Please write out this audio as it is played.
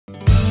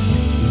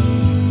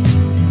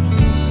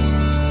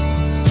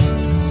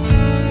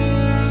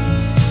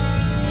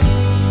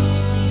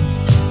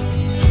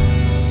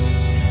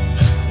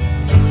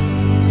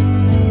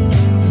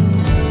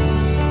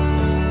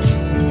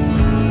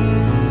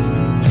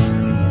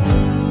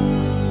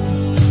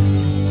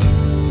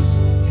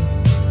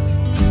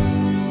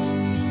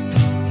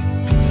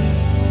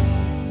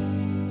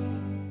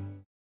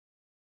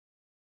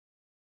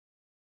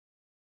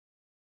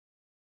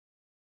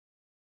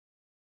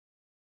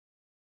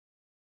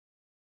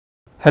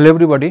Hello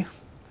everybody.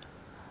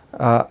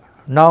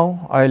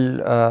 Now I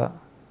will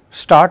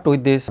start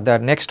with this the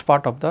next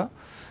part of the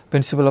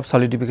principle of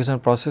solidification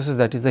processes,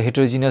 that is the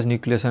heterogeneous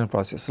nucleation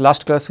process.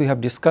 Last class we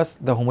have discussed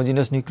the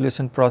homogeneous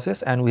nucleation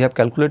process and we have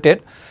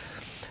calculated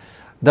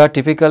the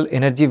typical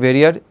energy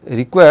barrier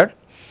required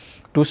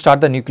to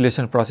start the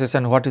nucleation process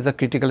and what is the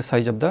critical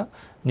size of the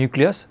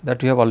nucleus, that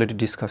we have already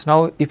discussed.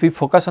 Now if we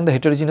focus on the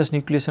heterogeneous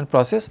nucleation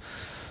process,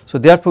 so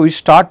therefore we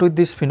start with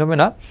this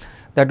phenomena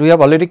that we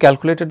have already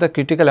calculated the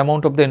critical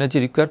amount of the energy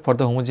required for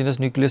the homogeneous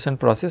nucleation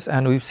process,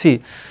 and we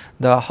see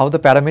how the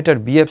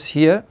parameter behaves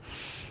here,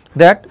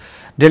 that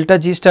delta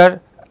G star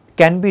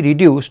can be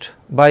reduced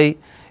by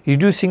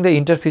reducing the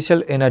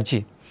interfacial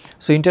energy.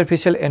 So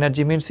interfacial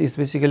energy means is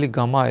basically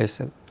gamma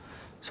SL.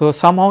 So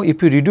somehow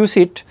if you reduce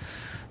it,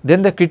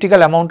 then the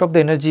critical amount of the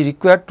energy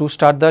required to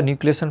start the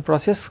nucleation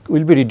process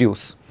will be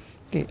reduced.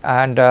 Okay.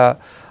 And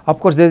of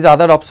course there is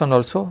other option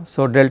also.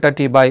 So delta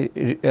T by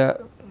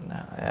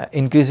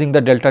increasing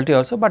the delta T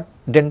also, but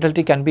delta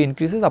T can be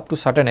increases up to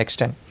certain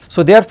extent.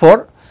 So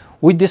therefore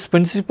with this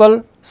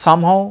principle,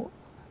 somehow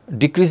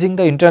decreasing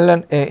the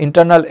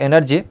internal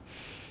energy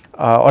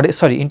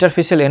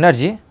interfacial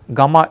energy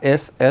gamma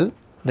SL,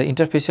 the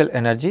interfacial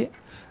energy,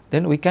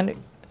 then we can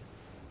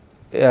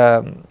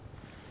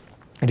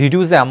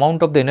reduce the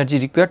amount of the energy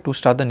required to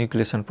start the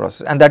nucleation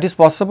process, and that is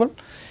possible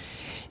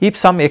if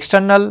some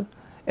external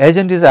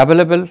agent is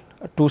available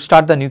to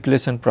start the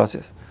nucleation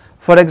process.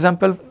 For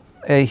example,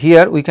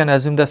 here we can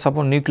assume that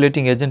suppose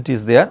nucleating agent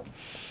is there,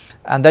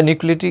 and the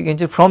nucleating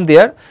agent from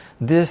there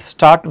this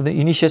start the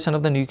initiation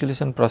of the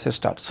nucleation process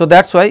starts. So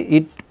that is why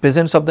it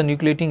presence of the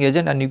nucleating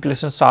agent and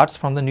nucleation starts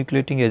from the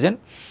nucleating agent,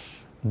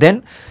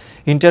 then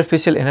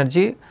interfacial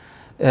energy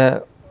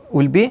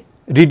will be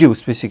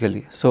reduced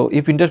basically. So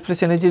if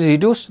interfacial energy is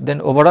reduced,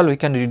 then overall we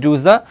can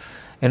reduce the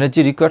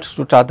energy required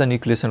to start the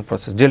nucleation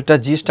process. Delta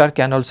G star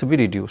can also be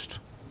reduced.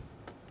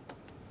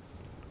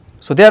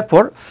 So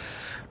therefore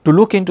to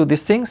look into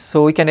these things,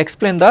 so we can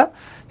explain the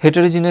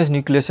heterogeneous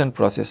nucleation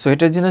process. So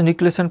heterogeneous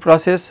nucleation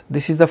process,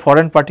 this is the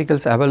foreign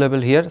particles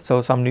available here.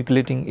 So some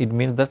nucleating, it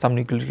means that some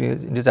nucleating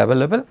agent is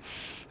available,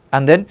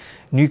 and then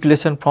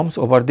nucleation forms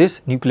over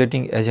this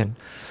nucleating agent.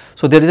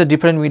 So there is a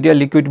different media,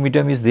 liquid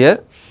medium is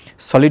there,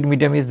 solid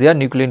medium is there,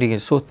 nucleating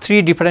agent. So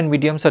three different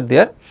mediums are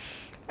there,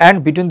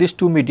 and between these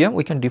two medium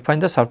we can define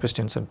the surface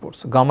tension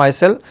force. Gamma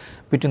SL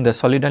between the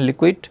solid and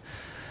liquid,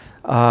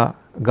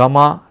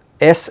 gamma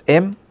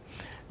SM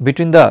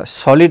between the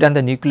solid and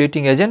the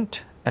nucleating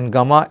agent, and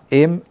gamma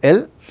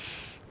ML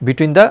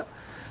between the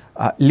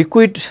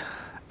liquid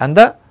and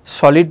the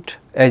solid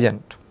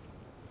agent,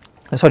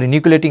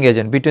 nucleating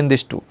agent, between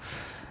these two.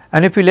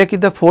 And if you look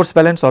at the force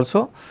balance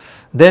also,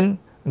 then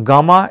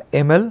gamma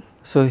ML,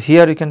 so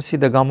here you can see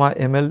the gamma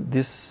ML,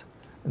 this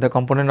the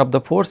component of the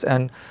force,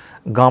 and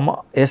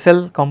gamma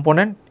SL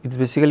component is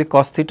basically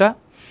cos theta,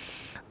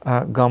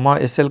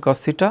 gamma SL cos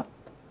theta,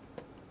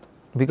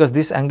 because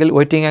this angle,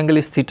 weighting angle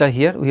is theta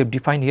here, we have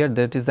defined here,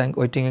 that is the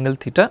weighting angle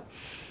theta,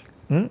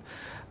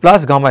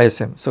 plus gamma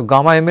SM. So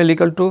gamma ML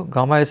equal to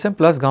gamma SM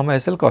plus gamma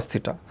SL cos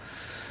theta.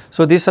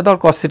 So this other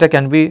cos theta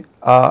can be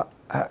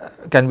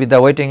the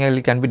weighting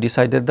angle can be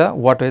decided the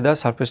what are the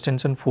surface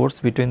tension force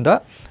between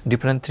the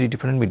three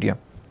different medium.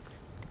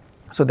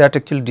 So that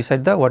actually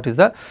decide the what is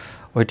the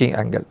weighting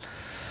angle.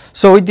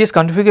 So with this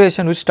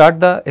configuration we start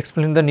the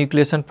explaining the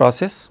nucleation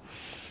process.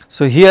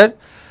 So here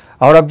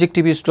our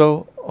objective is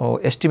to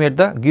estimate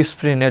the Gibbs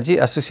free energy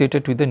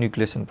associated with the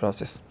nucleation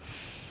process.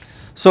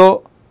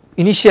 So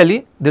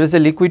initially there is a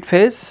liquid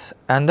phase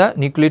and the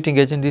nucleating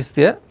agent is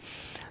there,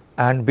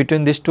 and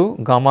between these two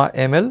gamma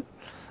ML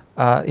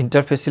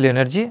interfacial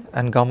energy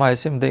and gamma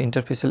SM the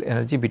interfacial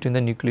energy between the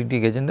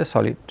nucleating agent and the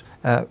solid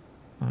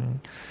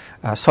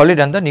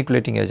and the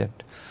nucleating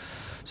agent.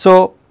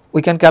 So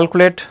we can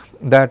calculate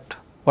that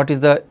what is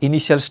the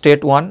initial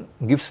state 1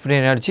 Gibbs free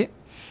energy,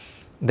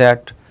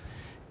 that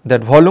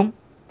volume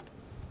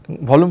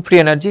free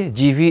energy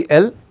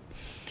GVL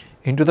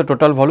into the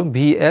total volume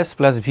Vs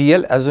plus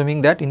Vl,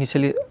 assuming that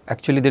initially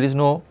actually there is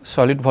no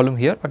solid volume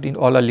here, but in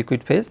all are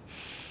liquid phase,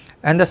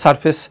 and the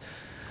surface,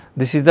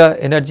 this is the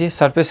energy,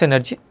 surface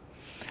energy,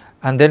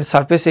 and then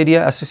surface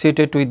area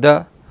associated with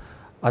the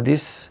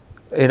this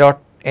A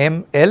dot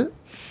ML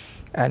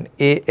and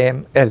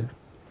AML,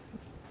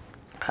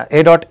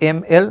 A dot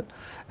ML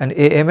and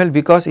AML,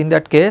 because in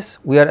that case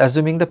we are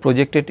assuming the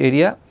projected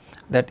area,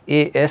 that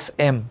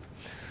ASM,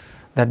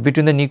 that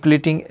between the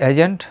nucleating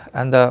agent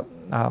and the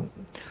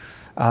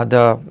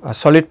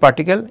solid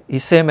particle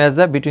is same as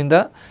the between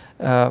the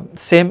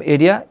same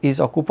area is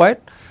occupied,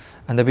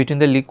 and the between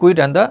the liquid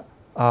and the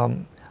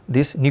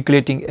this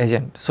nucleating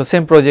agent. So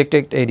same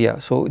projected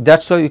area. So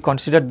that is why we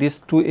consider these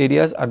two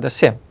areas are the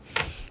same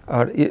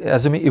or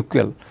assuming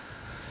equal.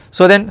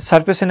 So then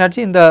surface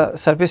energy in the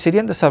surface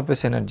area and the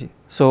surface energy.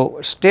 So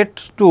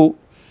state 2,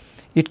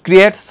 it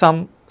creates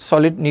some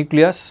solid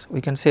nucleus,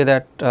 we can say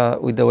that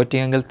with the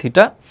weighting angle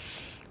theta,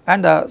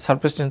 and the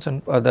surface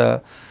tension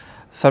the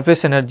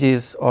surface energy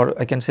is, or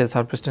I can say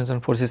surface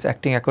tension force is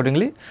acting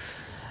accordingly,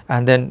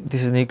 and then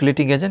this is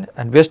nucleating agent,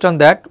 and based on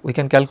that we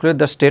can calculate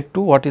the state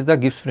 2, what is the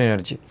Gibbs free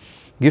energy.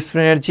 Gibbs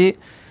free energy,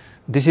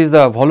 this is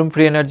the volume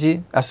free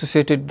energy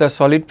associated with the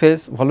solid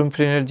phase, volume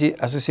free energy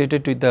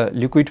associated with the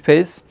liquid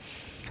phase,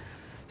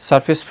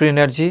 surface free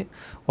energy,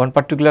 one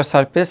particular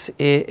surface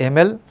A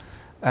ml,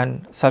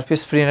 and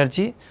surface free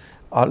energy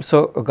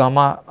also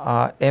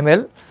gamma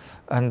ml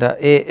and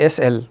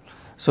ASL.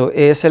 So,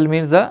 ASL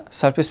means the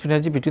surface free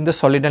energy between the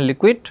solid and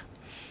liquid,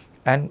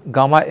 and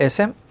gamma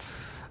SM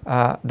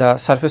the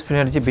surface free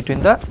energy between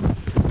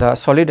the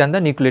solid and the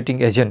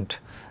nucleating agent,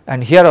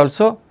 and here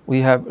also we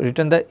have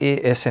written the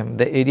ASM,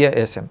 the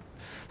area SM,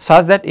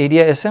 such that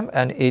area SM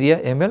and area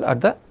ml are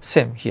the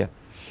same here.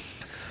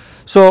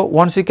 So,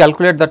 once we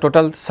calculate the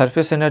total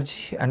surface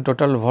energy and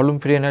total volume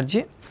free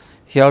energy,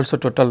 here also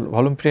total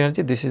volume free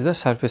energy, this is the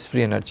surface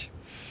free energy.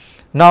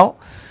 Now,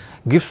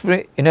 Gibbs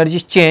free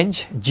energy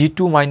change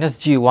G2 minus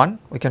G1,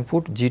 we can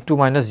put G2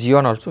 minus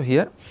G1 also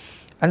here,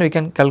 and we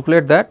can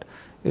calculate that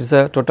is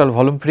the total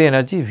volume free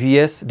energy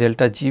Vs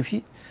delta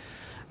Gv,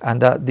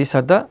 and these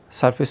are the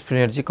surface free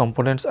energy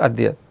components are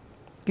there.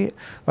 Okay.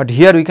 But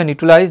here we can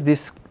utilize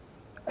this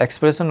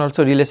expression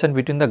also, relation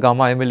between the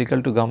gamma ml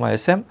equal to gamma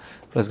sm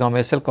plus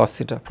gamma sl cos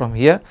theta. From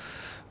here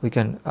we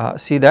can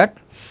see that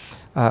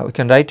we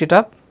can write it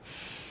up,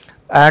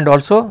 and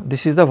also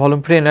this is the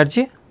volume free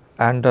energy,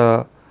 and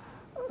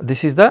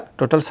this is the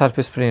total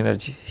surface free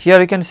energy. Here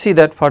we can see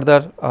that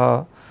further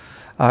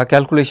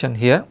calculation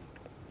here,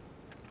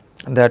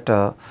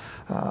 that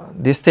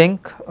this thing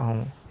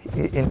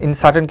in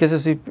certain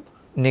cases is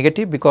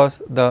negative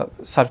because the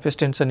surface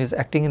tension is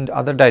acting in the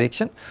other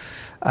direction,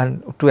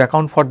 and to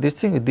account for this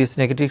thing, these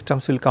negative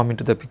terms will come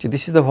into the picture.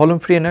 This is the volume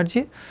free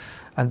energy,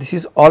 and this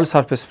is all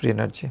surface free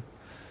energy.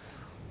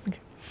 Okay.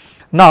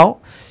 Now,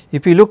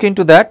 if you look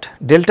into that,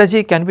 delta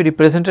G can be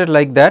represented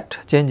like that,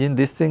 change in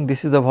this thing,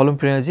 this is the volume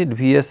free energy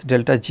Vs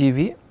delta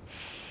Gv,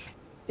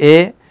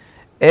 A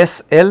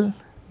SL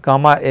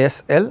gamma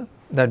SL,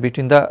 that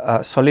between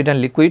the solid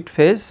and liquid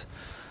phase,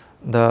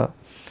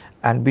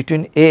 and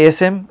between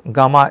ASM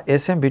gamma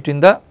SM between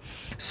the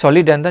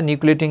solid and the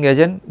nucleating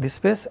agent this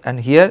phase, and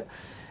here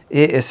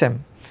ASM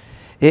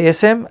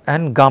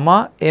and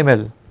gamma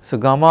ml. So,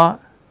 gamma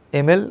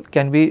ml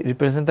can be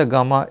represent the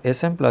gamma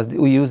SM plus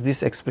we use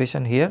this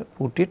expression here,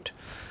 put it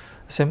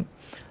SM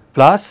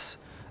plus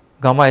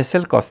gamma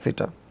SL cos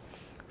theta.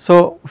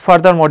 So,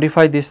 further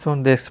modify this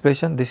one, the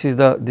expression, this is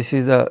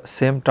the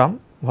same term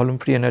volume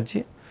free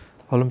energy,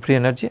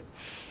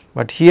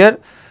 but here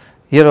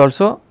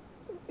also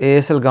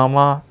ASL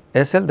gamma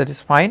SL, that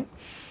is fine.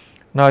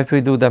 Now, if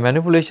we do the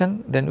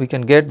manipulation, then we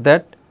can get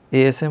that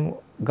ASM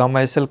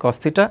gamma SL cos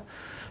theta,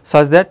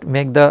 such that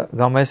make the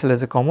gamma SL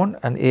as a common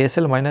and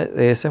ASL minus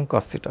ASM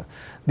cos theta.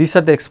 These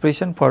are the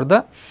expression for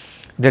the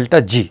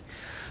delta G.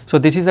 So,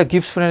 this is the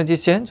Gibbs free energy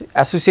change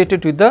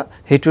associated with the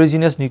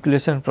heterogeneous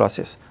nucleation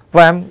process.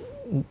 Why I am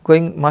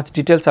going much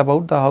details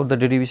about how the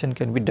derivation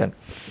can be done,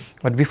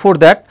 but before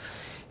that,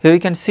 here we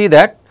can see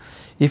that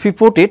if we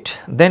put it,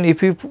 then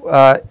if we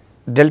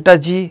delta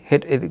G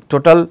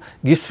total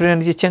Gibbs free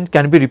energy change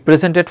can be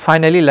represented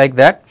finally like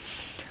that.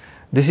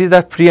 This is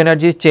the free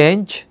energy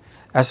change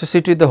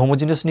associated with the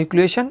homogeneous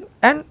nucleation,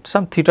 and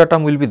some theta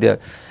term will be there,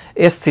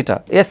 S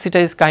theta. S theta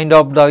is kind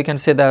of the, we can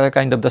say the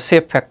kind of the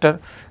shape factor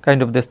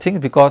kind of this thing,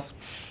 because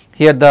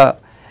here the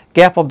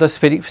cap of the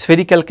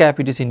spherical cap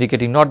it is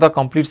indicating, not the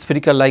complete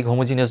spherical like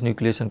homogeneous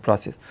nucleation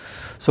process.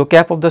 So,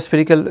 cap of the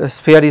spherical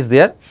sphere is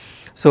there.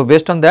 So,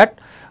 based on that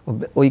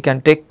we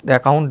can take the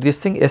account this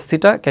thing, S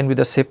theta can be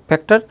the shape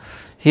factor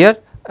here,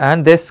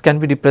 and this can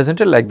be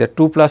represented like that,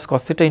 2 plus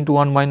cos theta into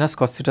 1 minus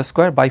cos theta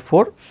square by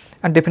 4,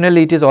 and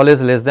definitely it is always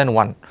less than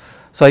 1.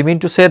 So, I mean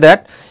to say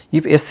that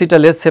if S theta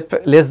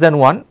less than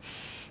 1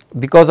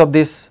 because of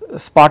this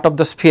part of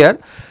the sphere,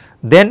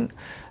 then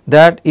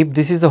that if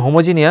this is the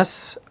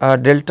homogeneous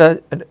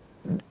delta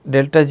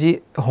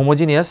G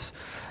homogeneous,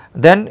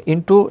 then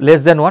into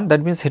less than 1,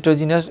 that means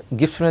heterogeneous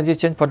Gibbs free energy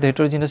change for the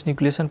heterogeneous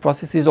nucleation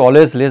process is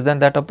always less than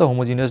that of the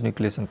homogeneous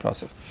nucleation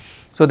process.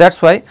 So, that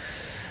is why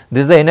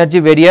this is the energy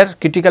barrier,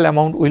 critical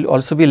amount will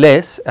also be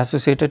less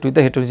associated with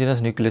the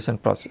heterogeneous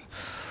nucleation process.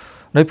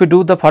 Now, if we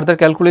do the further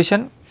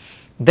calculation,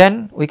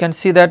 then we can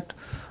see that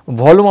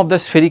volume of the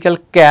spherical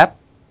cap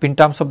in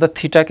terms of the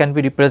theta can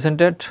be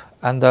represented,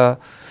 and the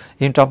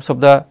in terms of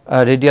the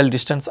radial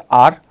distance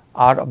r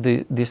of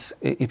this,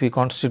 if we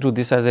constitute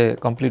this as a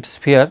complete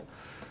sphere,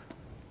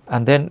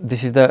 and then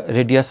this is the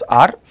radius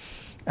r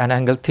and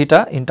angle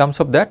theta, in terms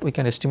of that we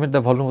can estimate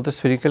the volume of the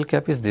spherical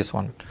cap is this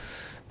one,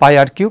 pi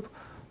r cube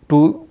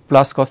 2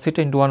 plus cos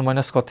theta into 1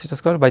 minus cos theta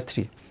square by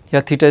 3,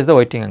 here theta is the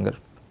wetting angle.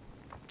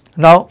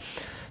 Now,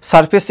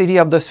 surface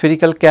area of the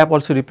spherical cap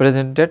also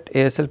represented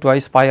ASL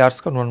twice pi r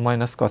square 1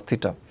 minus cos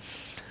theta.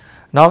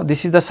 Now,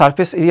 this is the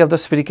surface area of the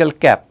spherical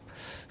cap.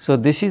 So,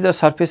 this is the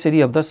surface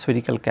area of the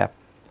spherical cap,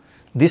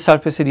 this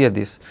surface area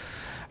this.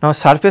 Now,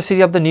 surface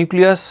area of the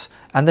nucleus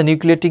and the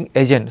nucleating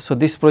agent. So,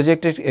 this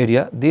projected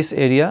area, this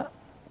area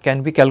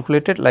can be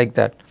calculated like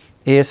that,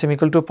 ASM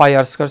equal to pi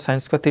r square sin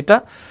square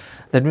theta,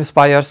 that means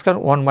pi r square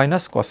 1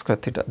 minus cos square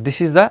theta.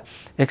 This is the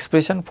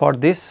expression for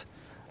this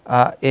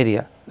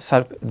area,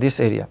 this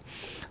area.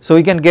 So,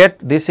 we can get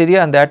this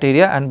area and that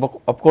area, and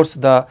of course,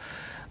 the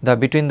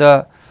between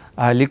the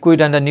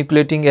liquid and the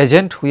nucleating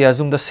agent, we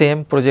assume the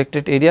same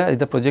projected area is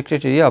the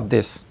projected area of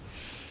this.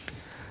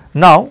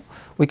 Now,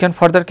 we can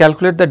further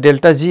calculate the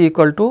delta G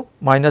equal to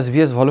minus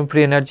Vs volume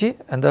free energy,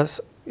 and thus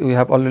we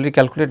have already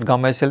calculated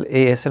gamma SL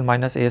ASL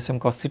minus ASM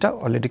cos theta,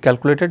 already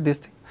calculated this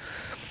thing.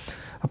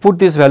 Put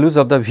these values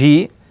of the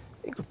V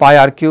pi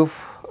r cube,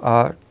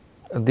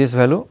 this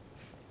value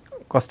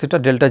cos theta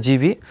delta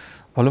GV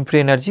volume free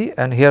energy,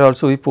 and here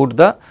also we put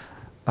the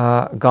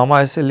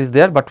gamma SL is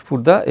there, but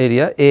put the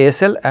area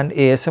ASL and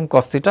ASM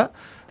cos theta,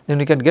 then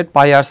we can get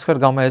pi r square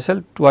gamma SL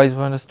twice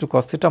minus 2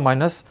 cos theta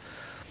minus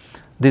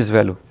this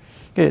value.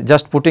 Okay,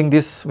 just putting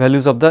these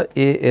values of the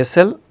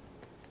ASL,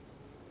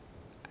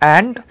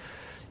 and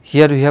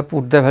here we have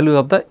put the value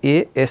of the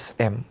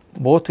ASM,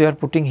 both we are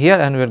putting here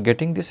and we are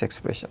getting this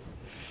expression.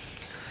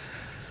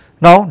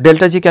 Now,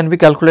 delta G can be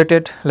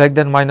calculated like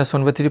that, minus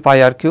 1 by 3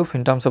 pi r cube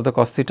in terms of the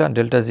cos theta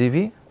delta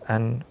GV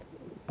and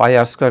pi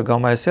r square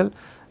gamma SL,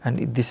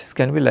 and this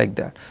can be like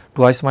that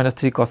twice minus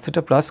 3 cos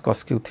theta plus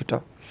cos q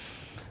theta.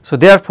 So,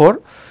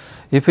 therefore,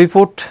 if we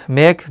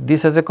make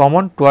this as a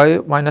common,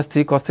 twice minus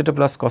 3 cos theta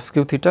plus cos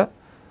q theta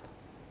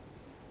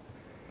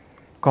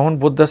common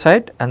both the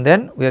side, and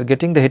then we are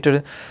getting the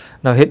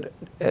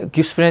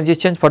Gibbs energy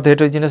change for the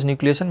heterogeneous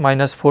nucleation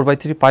minus 4 by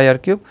 3 pi r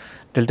cube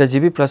delta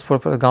GV plus 4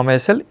 pi gamma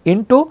SL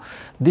into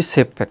this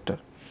shape factor.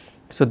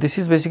 So, this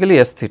is basically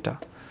S theta.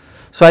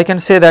 So, I can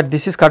say that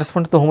this is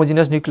correspond to the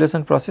homogeneous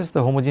nucleation process,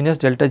 the homogeneous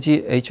delta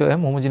G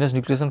HOM homogeneous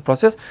nucleation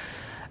process,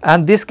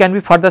 and this can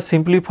be further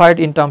simplified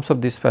in terms of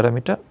this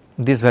parameter,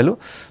 this value.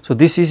 So,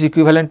 this is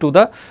equivalent to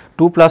the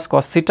 2 plus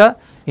cos theta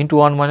into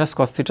 1 minus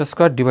cos theta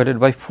square divided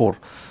by 4.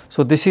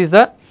 So, this is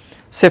the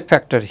shape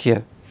factor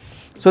here.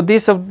 So,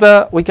 this of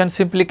the we can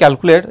simply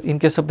calculate in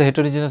case of the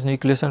heterogeneous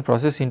nucleation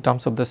process in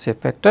terms of the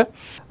shape factor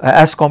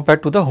as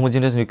compared to the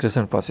homogeneous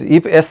nucleation process.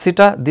 If S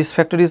theta, this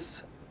factor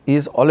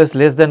is always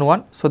less than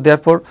 1. So,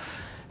 therefore,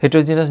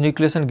 heterogeneous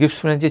nucleation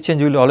Gibbs energy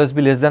change will always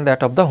be less than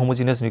that of the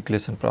homogeneous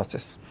nucleation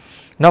process.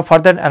 Now,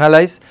 further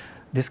analyze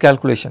this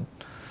calculation.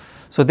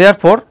 So,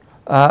 therefore,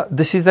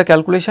 this is the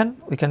calculation,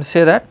 we can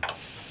say that.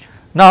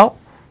 Now,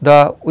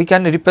 we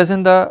can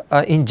represent the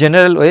in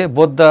general way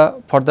both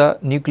the for the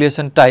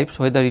nucleation types,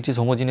 whether it is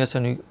homogeneous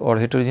or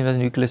heterogeneous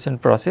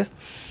nucleation process,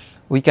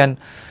 we can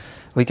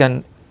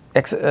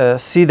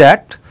see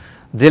that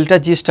delta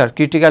G star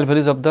critical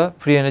values of the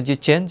free energy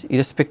change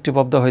irrespective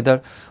of the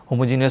whether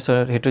homogeneous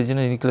or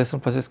heterogeneous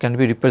nucleation process can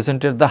be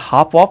represented the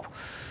half of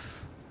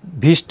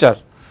V star,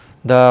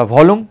 the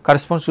volume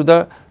corresponds to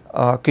the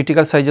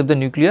critical size of the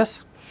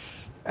nucleus,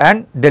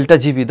 and delta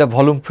GV the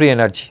volume free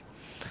energy.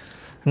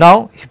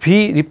 Now,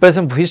 V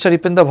star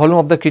represent the volume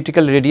of the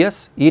critical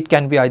radius, it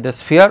can be either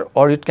sphere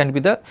or it can be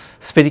the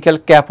spherical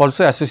cap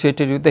also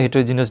associated with the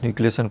heterogeneous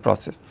nucleation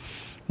process.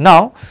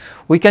 Now,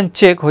 we can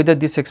check whether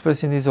this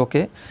expression is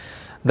okay.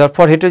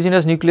 For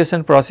heterogeneous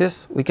nucleation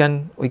process, we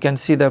can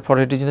see that for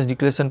heterogeneous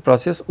nucleation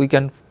process we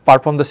can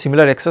perform the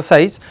similar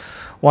exercise.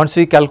 Once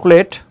we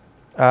calculate,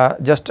 I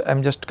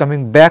am just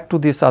coming back to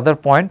this other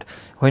point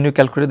when you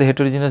calculate the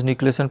heterogeneous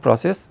nucleation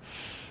process.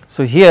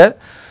 So, here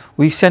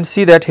we can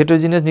see that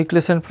heterogeneous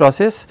nucleation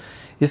process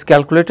is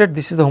calculated,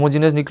 this is the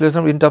homogeneous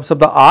nucleation in terms of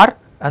the r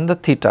and the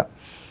theta.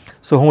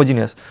 So,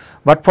 homogeneous,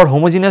 but for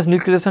homogeneous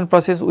nucleation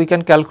process we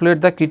can calculate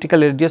the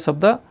critical radius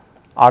of the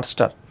r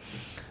star.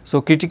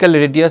 So, critical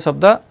radius of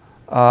the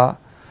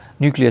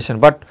nucleation,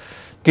 but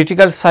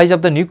critical size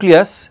of the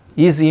nucleus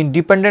is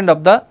independent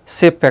of the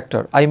shape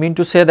factor. I mean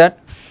to say that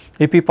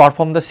if we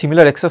perform the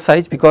similar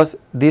exercise, because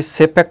this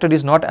shape factor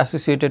is not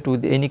associated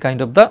with any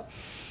kind of the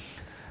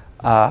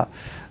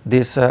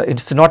it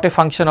is not a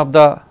function of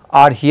the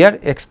r here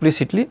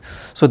explicitly.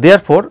 So,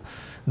 therefore,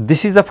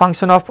 this is the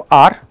function of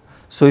r.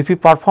 So, if we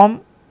perform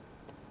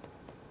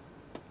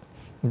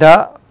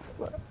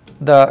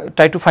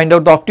try to find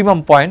out the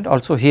optimum point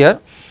also here.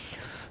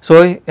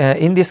 So,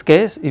 in this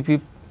case if we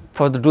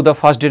do the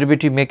first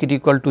derivative, make it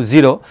equal to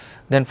 0,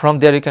 then from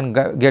there you can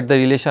get the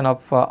relation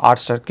of r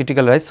star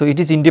critical rise. So,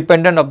 it is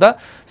independent of the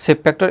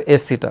shape factor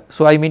S theta.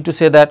 So, I mean to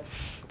say that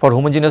for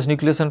homogeneous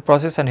nucleation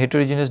process and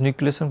heterogeneous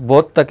nucleation,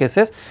 both the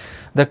cases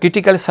the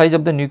critical size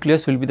of the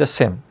nucleus will be the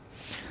same,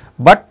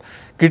 but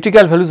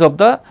critical values of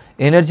the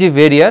energy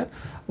barrier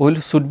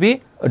should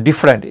be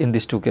different in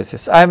these two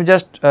cases. I am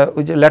just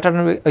later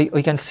on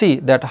we can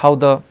see that how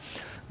the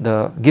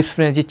Gibbs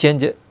energy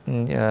change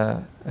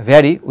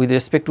vary with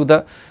respect to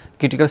the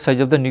critical size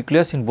of the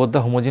nucleus in both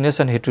the homogeneous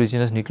and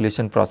heterogeneous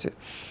nucleation process.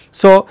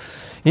 So,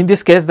 in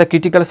this case the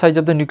critical size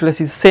of the nucleus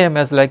is same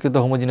as like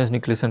the homogeneous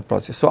nucleation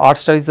process. So, R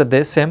star is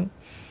the same,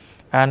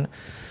 and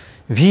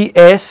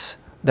Vs,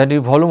 that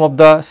is volume of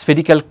the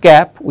spherical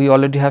cap, we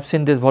already have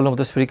seen this volume of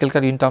the spherical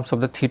cap in terms of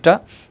the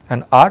theta,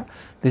 and R,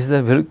 this is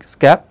the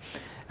cap,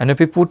 and if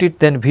we put it,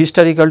 then V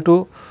star equal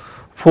to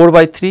 4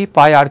 by 3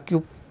 pi r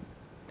cube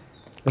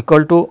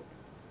equal to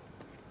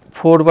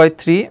 4 by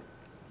 3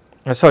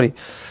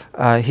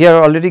 here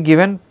already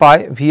given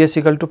pi Vs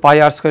equal to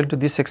pi r square into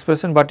this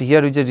expression, but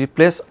here we just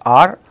replace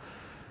r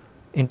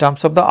in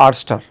terms of the r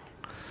star,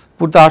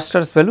 put the r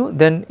star's value,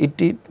 then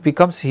it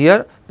becomes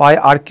here pi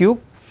r cube,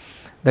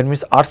 that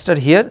means r star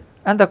here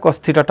and the cos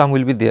theta term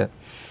will be there.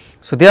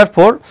 So,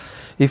 therefore,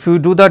 if you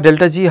do the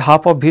delta g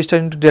half of V star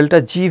into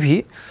delta g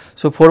V,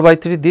 so 4 by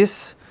 3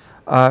 this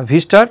V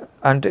star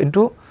and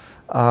into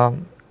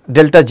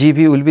delta g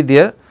V will be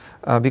there,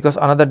 because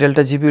another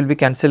delta g V will be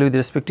cancelled with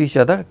respect to each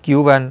other,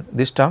 cube and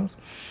these terms.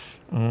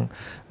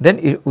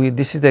 Then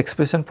this is the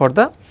expression for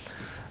the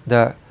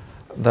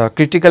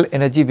critical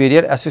energy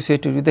barrier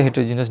associated with the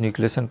heterogeneous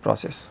nucleation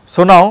process.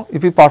 So, now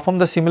if we perform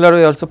the similar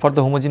way also for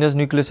the homogeneous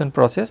nucleation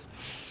process,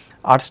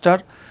 R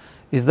star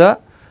is the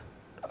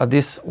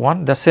this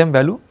one, the same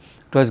value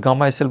twice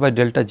gamma SL by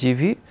delta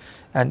GV,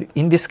 and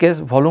in this case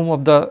volume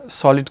of the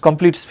solid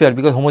complete sphere,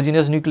 because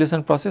homogeneous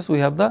nucleation process we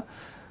have the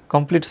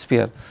complete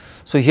sphere.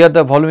 So, here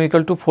the volume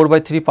equal to 4 by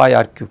 3 pi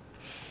r cube.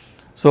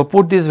 So,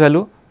 put this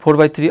value 4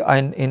 by 3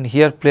 and in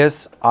here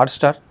place R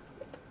star,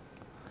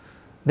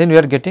 then we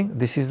are getting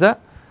this is the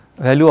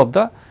value of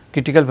the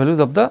critical values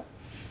of the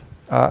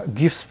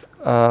Gibbs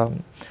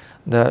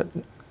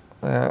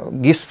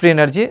free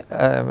energy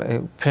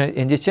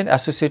injection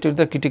associated with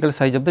the critical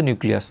size of the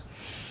nucleus.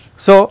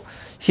 So,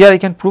 here I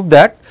can prove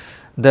that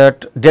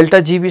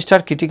delta G V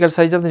star critical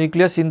size of the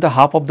nucleus in the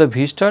half of the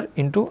V star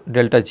into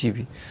delta G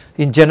V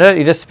in general,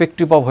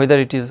 irrespective of whether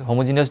it is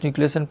homogeneous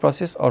nucleation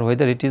process or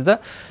whether it is the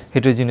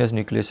heterogeneous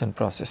nucleation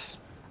process.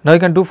 Now, you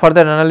can do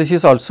further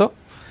analysis also.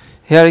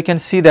 Here you can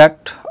see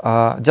that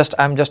I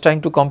am just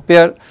trying to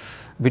compare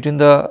between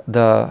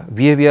the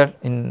behavior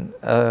in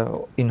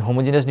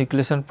homogeneous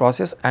nucleation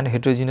process and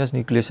heterogeneous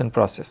nucleation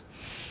process.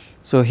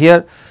 So,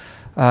 here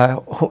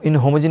in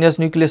homogeneous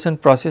nucleation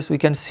process we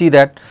can see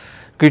that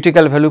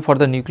critical value for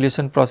the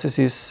nucleation process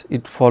is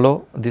it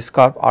follow this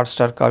curve, R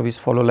star curve is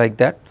follow like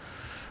that,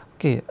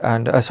 okay,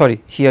 and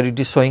here it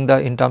is showing the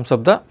in terms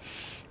of the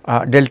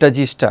delta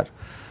G star,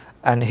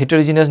 and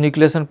heterogeneous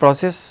nucleation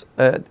process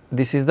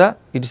this is the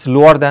it is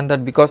lower than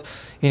that, because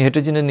in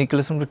heterogeneous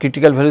nucleation the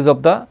critical values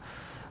of the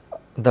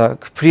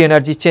free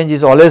energy change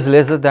is always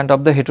less than that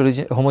of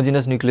the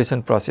homogeneous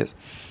nucleation process.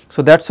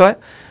 So, that is why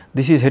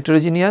this is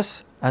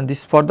heterogeneous and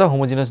this for the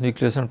homogeneous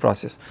nucleation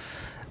process,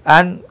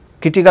 and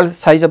critical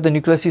size of the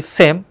nucleus is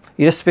same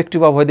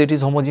irrespective of whether it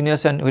is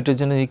homogeneous and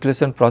heterogeneous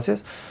nucleation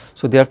process.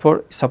 So,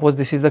 therefore, suppose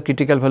this is the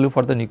critical value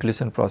for the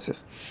nucleation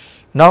process.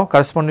 Now,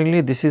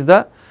 correspondingly this is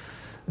the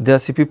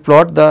if you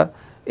plot the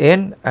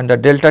n and the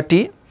delta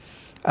t,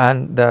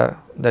 and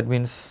that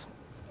means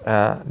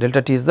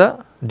delta t is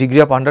the degree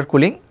of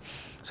undercooling.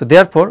 So,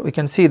 therefore, we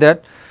can see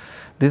that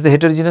this is the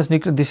heterogeneous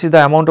nucleus, this is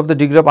the amount of the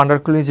degree of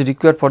undercooling is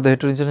required for the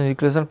heterogeneous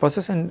nucleation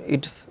process, and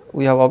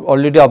we have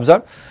already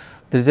observed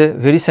there is a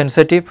very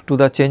sensitive to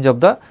the change of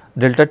the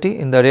delta t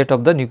in the rate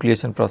of the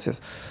nucleation process.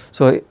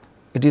 So,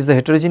 it is the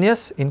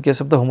heterogeneous in case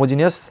of the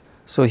homogeneous.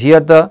 So, here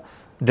the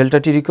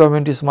delta t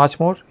requirement is much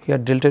more, here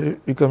delta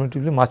requirement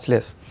will be much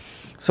less.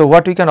 So,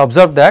 what we can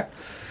observe that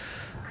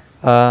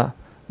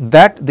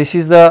this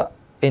is the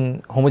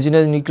in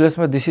homogeneous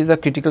nucleation, this is the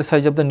critical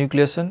size of the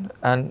nucleation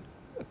and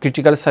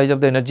critical size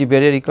of the energy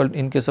barrier equal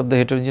in case of the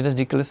heterogeneous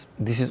nucleus,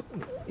 this is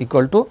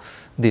equal to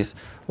this,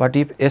 but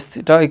if S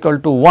theta equal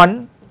to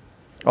 1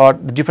 or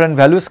the different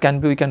values can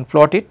be, we can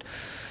plot it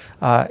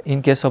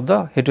in case of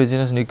the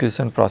heterogeneous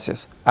nucleation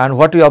process. And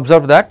what we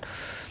observe that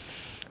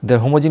the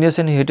homogeneous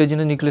and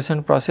heterogeneous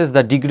nucleation process,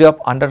 the degree of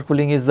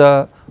undercooling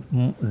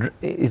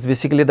is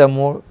basically the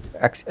more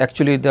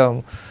actually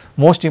the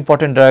most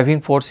important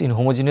driving force in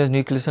homogeneous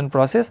nucleation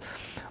process,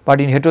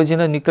 but in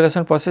heterogeneous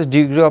nucleation process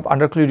degree of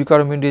undercooling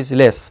requirement is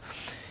less.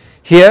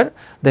 Here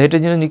the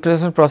heterogeneous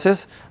nucleation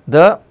process,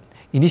 the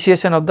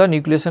initiation of the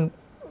nucleation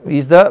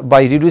is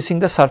by reducing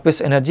the surface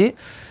energy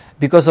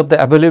because of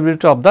the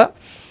availability of the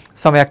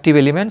some active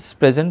elements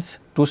present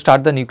to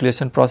start the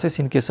nucleation process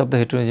in case of the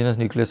heterogeneous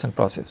nucleation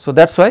process. So,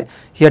 that is why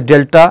here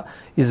delta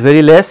is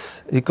very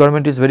less,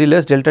 requirement is very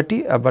less delta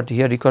t, but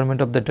here requirement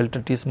of the delta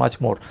t is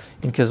much more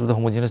in case of the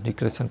homogeneous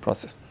nucleation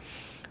process.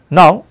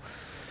 Now,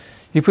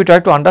 if we try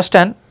to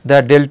understand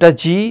the delta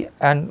G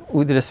and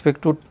with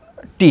respect to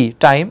t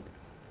time,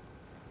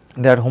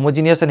 they are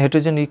homogeneous and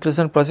heterogeneous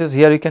nucleation process,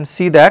 here you can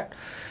see that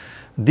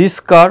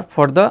this curve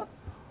for the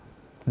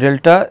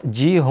delta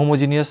G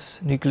homogeneous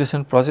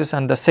nucleation process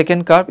and the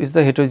second curve is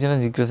the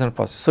heterogeneous nucleation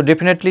process. So,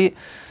 definitely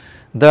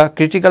the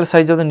critical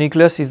size of the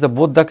nucleus is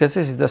both the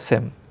cases is the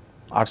same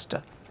R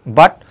star,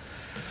 but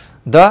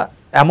the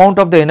amount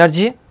of the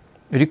energy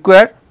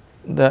required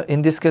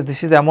in this case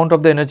this is the amount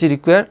of the energy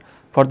required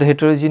for the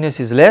heterogeneous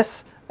is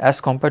less as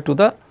compared to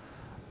the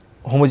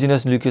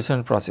homogeneous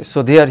nucleation process.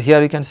 So,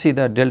 here you can see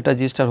that delta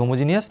G star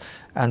homogeneous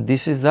and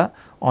this is the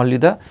only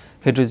the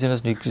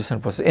heterogeneous nucleation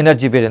process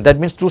energy variance. That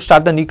means to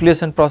start the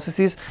nucleation process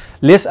is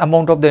less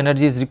amount of the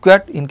energy is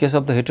required in case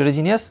of the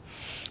heterogeneous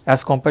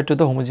as compared to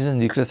the homogeneous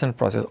nucleation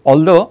process,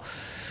 although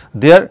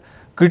their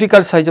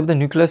critical size of the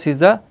nucleus is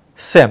the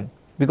same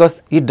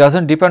because it does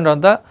not depend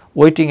on the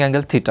weighting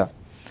angle theta.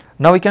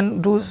 Now we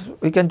can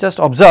just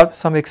observe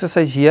some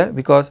exercise here,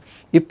 because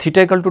if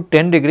theta equal to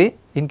 10 degree,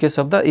 in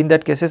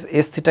that cases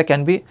S theta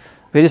can be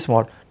very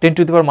small, 10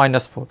 to the power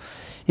minus 4.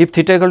 If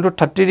theta equal to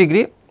 30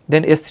 degree,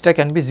 then S theta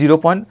can be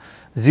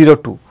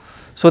 0.02.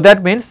 So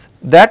that means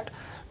that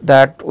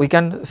we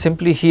can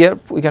simply here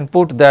we can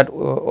put that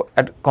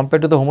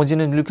compared to the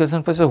homogeneous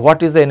nucleation process,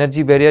 what is the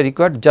energy barrier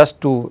required just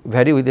to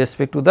vary with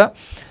respect to the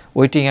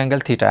wetting angle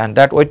theta, and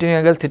that wetting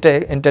angle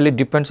theta entirely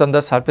depends on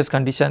the surface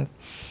condition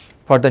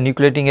for the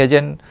nucleating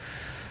agent,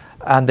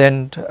 and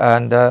then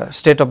the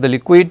state of the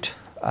liquid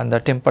and the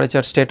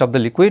temperature state of the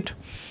liquid,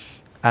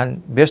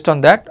 and based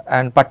on that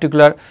and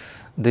particular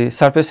the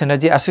surface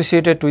energy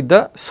associated with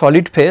the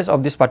solid phase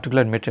of this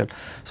particular material.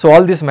 So,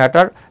 all this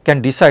matter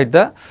can decide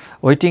the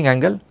wetting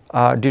angle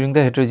during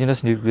the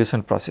heterogeneous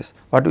nucleation process.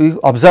 But we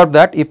observe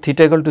that if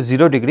theta equal to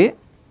 0 degree,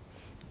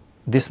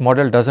 this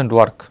model does not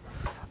work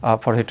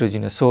for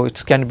heterogeneous. So,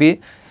 it can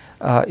be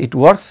it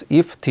works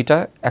if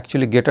theta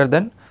actually greater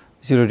than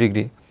 0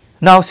 degree.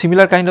 Now,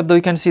 similar kind of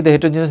we can see the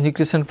heterogeneous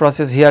nucleation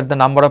process here, the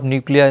number of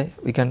nuclei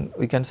we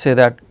can say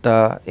that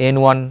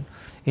n1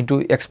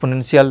 into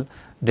exponential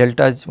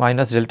delta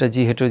minus delta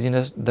G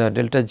heterogeneous, the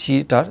delta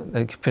G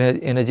the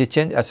energy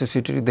change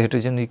associated with the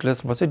heterogeneous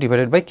nucleation process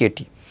divided by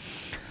kT.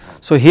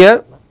 So,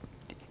 here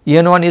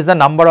En1 is the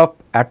number of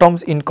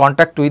atoms in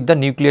contact with the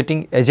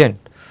nucleating agent.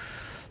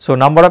 So,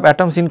 number of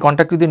atoms in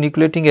contact with the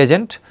nucleating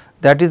agent,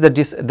 that is the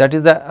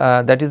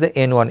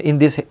N1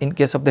 in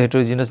case of the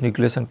heterogeneous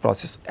nucleation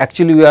process.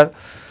 Actually, we are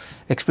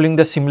explaining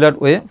the similar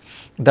way,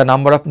 the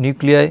number of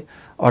nuclei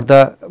or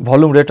the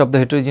volume rate of the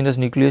heterogeneous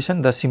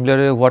nucleation, the similar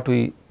way what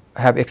we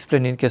have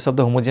explained in case of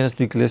the homogeneous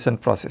nucleation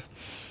process.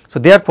 So,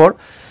 therefore,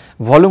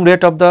 volume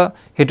rate of the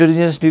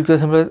heterogeneous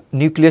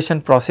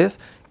nucleation process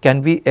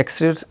can be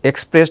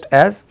expressed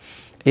as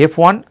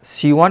F1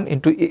 C1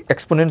 into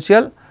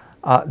exponential,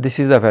 this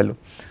is the value.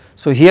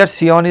 So, here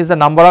C1 is the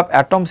number of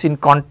atoms in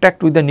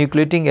contact with the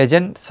nucleating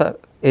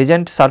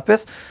agent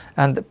surface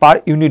and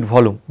per unit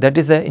volume, that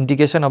is the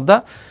indication of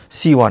the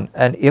C1,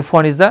 and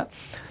F1 is the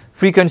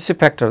frequency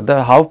factor,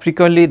 the how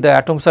frequently the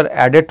atoms are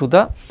added to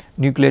the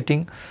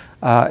nucleating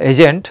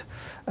agent,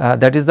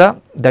 that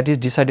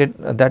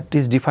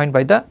is defined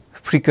by the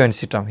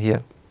frequency term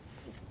here.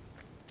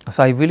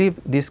 So, I believe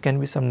this can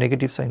be some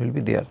negative sign will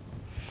be there.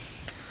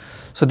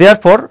 So,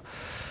 therefore,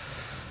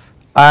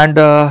 and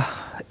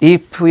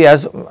if we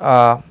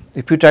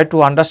try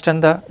to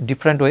understand the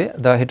different way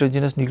the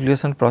heterogeneous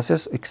nucleation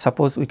process,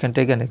 suppose we can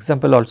take an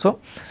example also,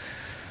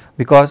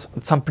 because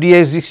some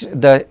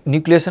the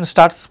nucleation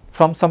starts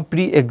from some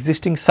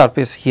pre-existing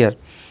surface here.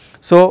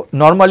 So,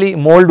 normally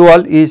mold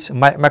wall is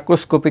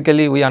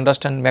macroscopically we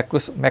understand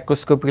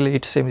macroscopically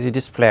it seems it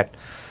is flat,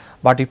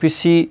 but if you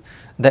see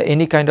the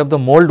any kind of the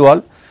mold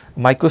wall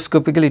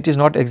microscopically it is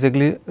not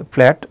exactly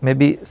flat,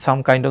 maybe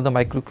some kind of the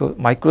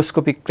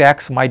microscopic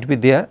cracks might be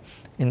there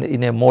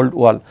in a mold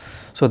wall.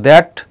 So,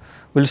 that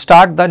will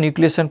start the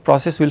nucleation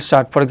process will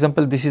start. For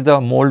example, this is the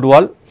mold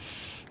wall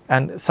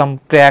and some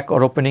crack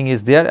or opening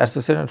is there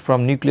associated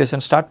from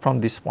nucleation start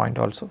from this point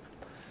also,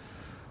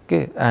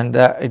 okay, and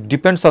it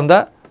depends on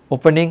the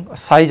opening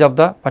size of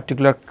the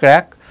particular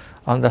crack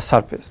on the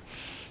surface.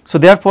 So,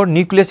 therefore,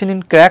 nucleation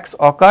in cracks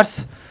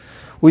occurs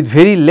with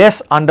very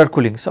less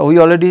undercooling. So, we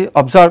already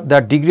observed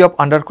that degree of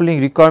undercooling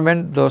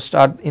requirement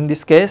in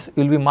this case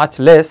will be much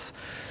less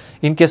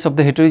in case of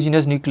the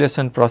heterogeneous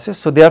nucleation process.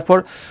 So,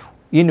 therefore,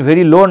 in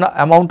very low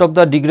amount of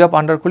the degree of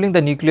undercooling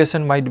the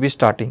nucleation might be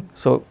starting.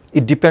 So,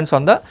 it depends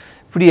on the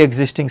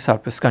pre-existing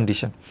surface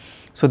condition.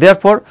 So,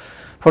 therefore,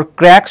 for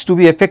cracks to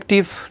be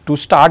effective to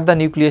start the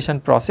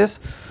nucleation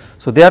process,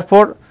 so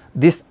therefore,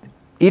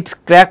 its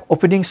crack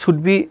opening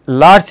should be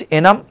large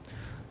enough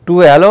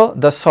to allow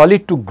the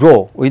solid to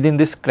grow within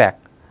this crack,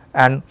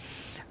 and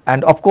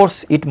of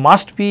course, it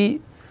must be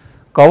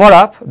cover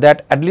up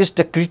that at least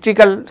the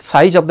critical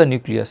size of the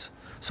nucleus.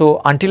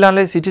 So, until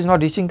unless it is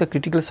not reaching the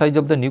critical size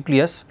of the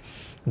nucleus,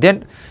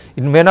 then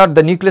it may not,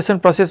 the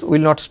nucleation process will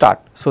not start.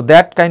 So,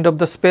 that kind of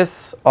the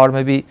space or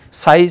maybe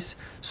size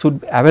should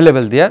be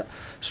available there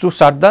to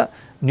start the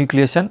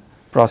nucleation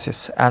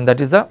process, and that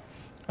is the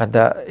at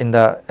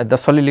the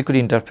solid liquid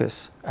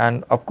interface.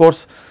 And of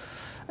course,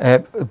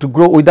 to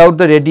grow without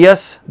the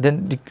radius,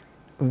 then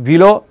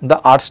below the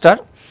R star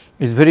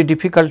is very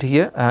difficult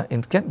here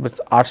but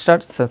R star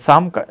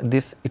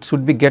it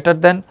should be greater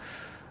than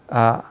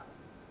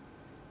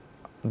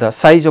the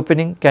size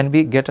opening can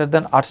be greater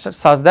than R star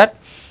such that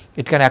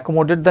it can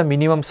accommodate the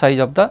minimum size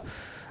of the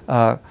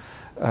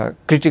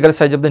critical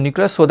size of the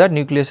nucleus, so that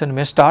nucleation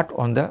may start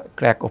on the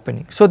crack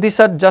opening. So,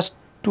 these are just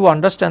to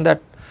understand that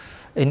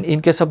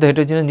in case of the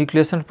heterogeneous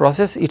nucleation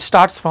process it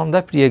starts from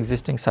the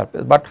pre-existing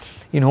surface, but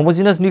in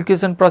homogeneous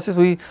nucleation process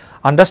we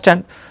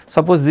understand,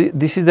 suppose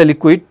this is the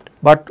liquid,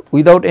 but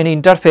without any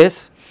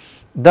interface,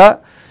 the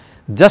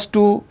just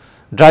to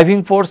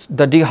driving force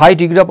the high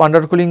degree of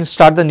undercooling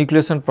start the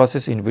nucleation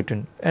process in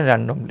between and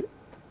randomly,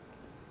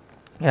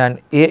 and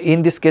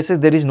in this cases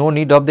there is no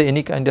need of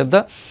any kind of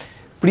the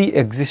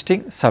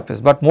pre-existing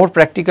surface, but more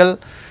practical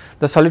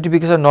the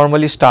solidification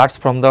normally starts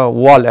from the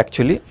wall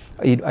actually,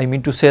 I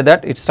mean to say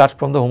that it starts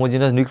from the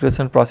homogeneous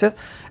nucleation process,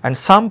 and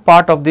some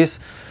part of this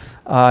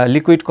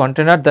liquid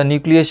container, the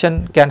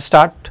nucleation can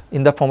start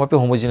in the form of a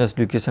homogeneous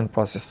nucleation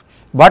process.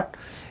 But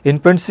in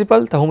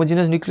principle, the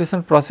homogeneous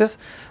nucleation process,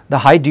 the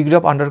high degree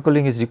of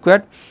undercooling is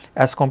required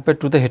as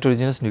compared to the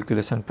heterogeneous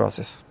nucleation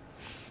process.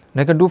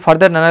 Now, I can do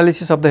further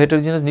analysis of the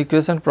heterogeneous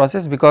nucleation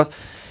process, because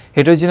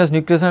heterogeneous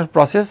nucleation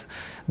process,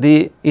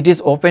 it is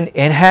often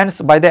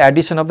enhanced by the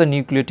addition of the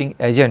nucleating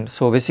agent.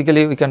 So,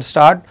 basically we can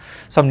start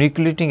some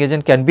nucleating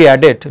agent can be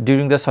added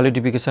during the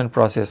solidification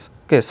process,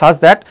 okay, such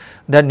that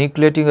the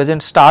nucleating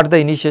agent start the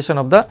initiation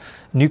of the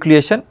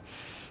nucleation,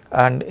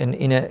 and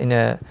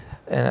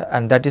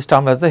and that is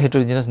termed as the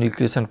heterogeneous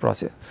nucleation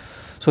process.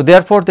 So,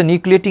 therefore, the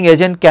nucleating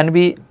agent can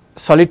be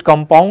solid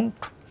compound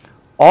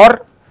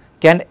or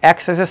can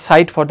act as a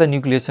site for the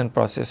nucleation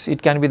process.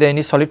 It can be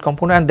any solid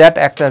component, and that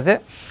acts as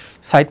a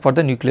site for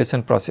the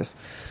nucleation process.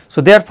 So,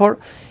 therefore,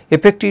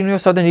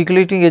 effectiveness of the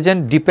nucleating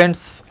agent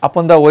depends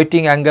upon the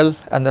wetting angle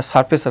and the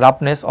surface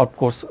roughness. Of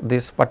course,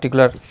 this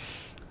particular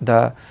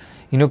the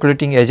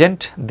nucleating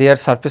agent, their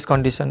surface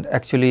condition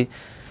actually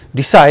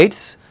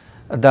decides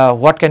the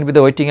what can be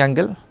the wetting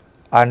angle,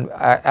 and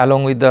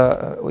along with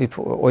the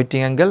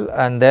wetting angle,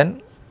 and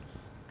then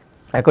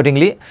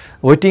accordingly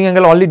wetting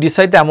angle only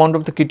decide the amount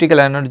of the critical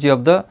energy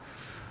of the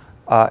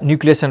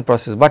nucleation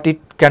process, but it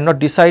cannot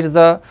decide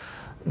the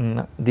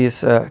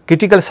this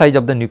critical size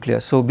of the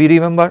nucleus. So, we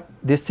remember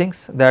these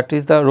things, that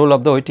is the role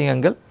of the wetting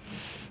angle,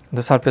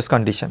 the surface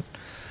condition.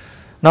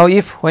 Now,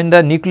 if when the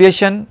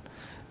nucleation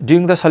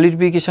during the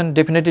solidification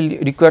definitely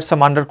requires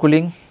some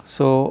undercooling,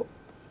 so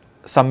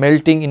some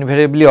melting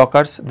invariably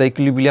occurs, the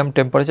equilibrium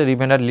temperature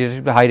even at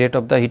relatively high rate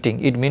of the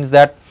heating. It means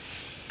that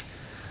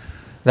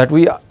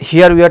we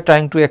are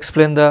trying to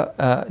explain the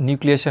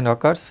nucleation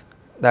occurs,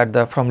 that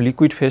the from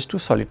liquid phase to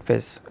solid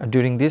phase.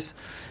 During this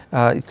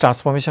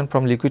transformation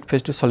from liquid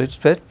phase to solid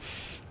phase,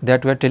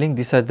 that we are telling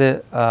this as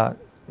the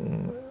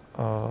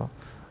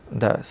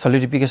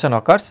solidification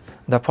occurs,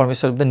 the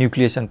formation of the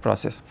nucleation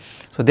process.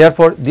 So,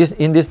 therefore,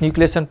 in this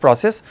nucleation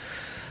process,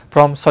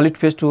 from solid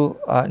phase to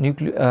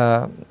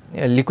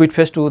liquid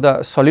phase to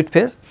the solid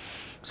phase,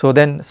 so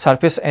then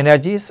surface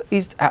energies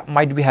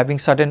might be having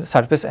certain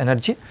surface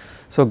energy.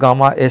 So,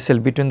 gamma SL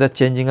between the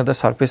changing of the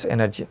surface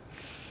energy.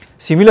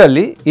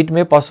 Similarly, it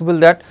may possible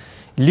that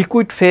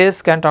liquid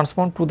phase can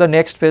transform to the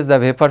next phase, the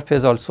vapor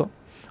phase also,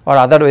 or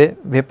other way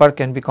vapor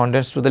can be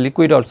condensed to the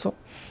liquid also.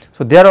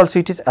 So, there also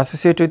it is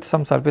associated with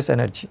some surface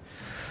energy.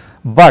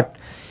 But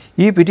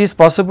if it is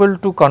possible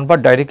to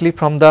convert directly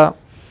from the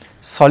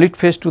solid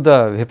phase to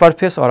the vapor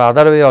phase, or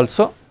other way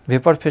also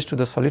vapor phase to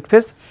the solid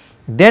phase,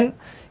 then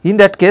in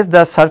that case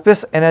the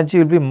surface energy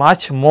will be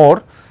much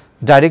more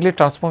directly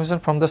transformation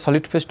from the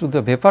solid phase to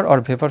the vapor or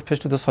vapor phase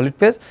to the solid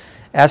phase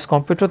as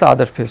compared to the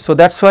other phase. So,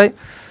 that is why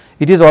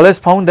it is always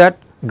found that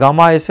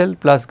gamma SL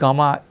plus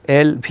gamma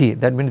LV,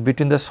 that means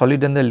between the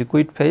solid and the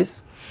liquid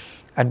phase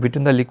and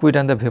between the liquid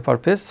and the vapor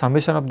phase,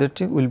 summation of the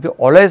thing will be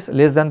always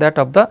less than that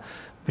of the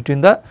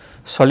between the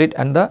solid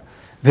and the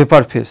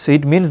vapor phase. So,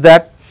 it means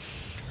that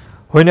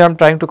when I am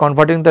trying to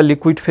converting the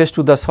liquid phase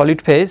to the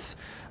solid phase,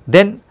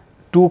 then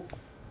to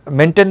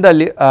maintain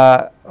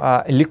the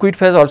liquid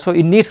phase also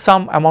it needs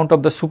some amount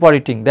of the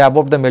superheating, the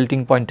above the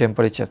melting point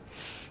temperature.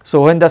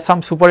 So, when the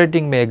some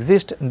superheating may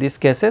exist in these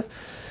cases,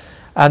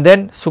 and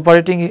then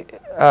superheating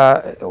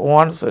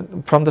once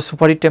from the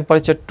superheat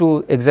temperature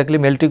to exactly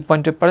melting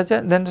point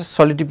temperature, then the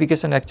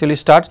solidification actually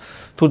starts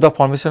through the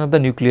formation of the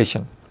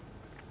nucleation.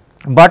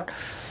 But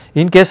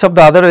in case of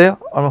the other way,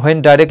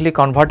 when directly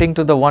converting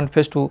to the one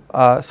phase to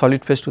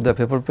solid phase to the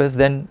vapor phase,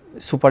 then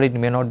superheat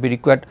may not be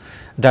required.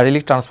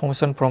 Directly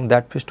transformation from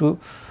that phase to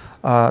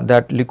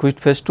that liquid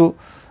phase to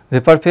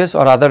vapor phase,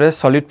 or other way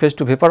solid phase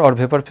to vapor or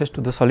vapor phase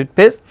to the solid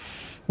phase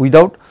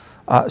without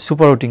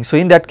superheating. So,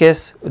 in that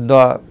case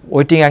the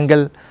wetting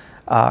angle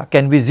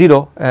can be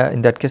 0,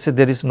 in that case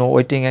there is no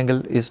wetting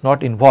angle is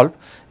not involved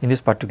in this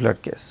particular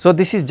case. So,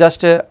 this is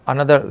just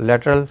another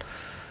lateral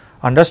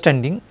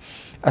understanding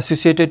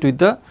associated with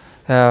the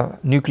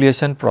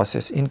nucleation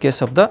process in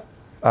case of the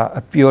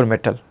pure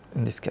metal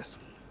in this case.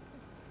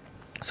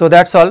 So,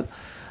 that is all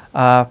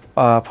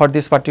for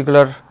this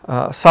particular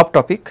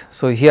subtopic.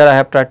 So, here I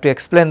have tried to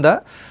explain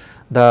the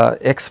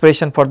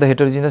expression for the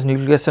heterogeneous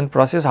nucleation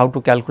process, how to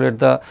calculate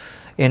the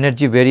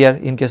energy barrier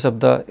in case of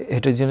the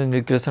heterogeneous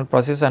nucleation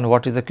process, and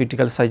what is the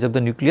critical size of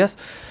the nucleus,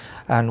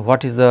 and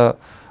what is the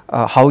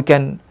how we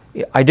can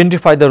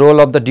identify the role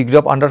of the degree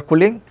of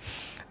undercooling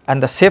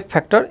and the shape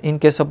factor in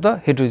case of the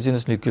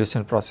heterogeneous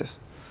nucleation process.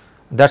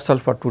 That is all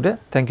for today.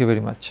 Thank you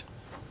very much.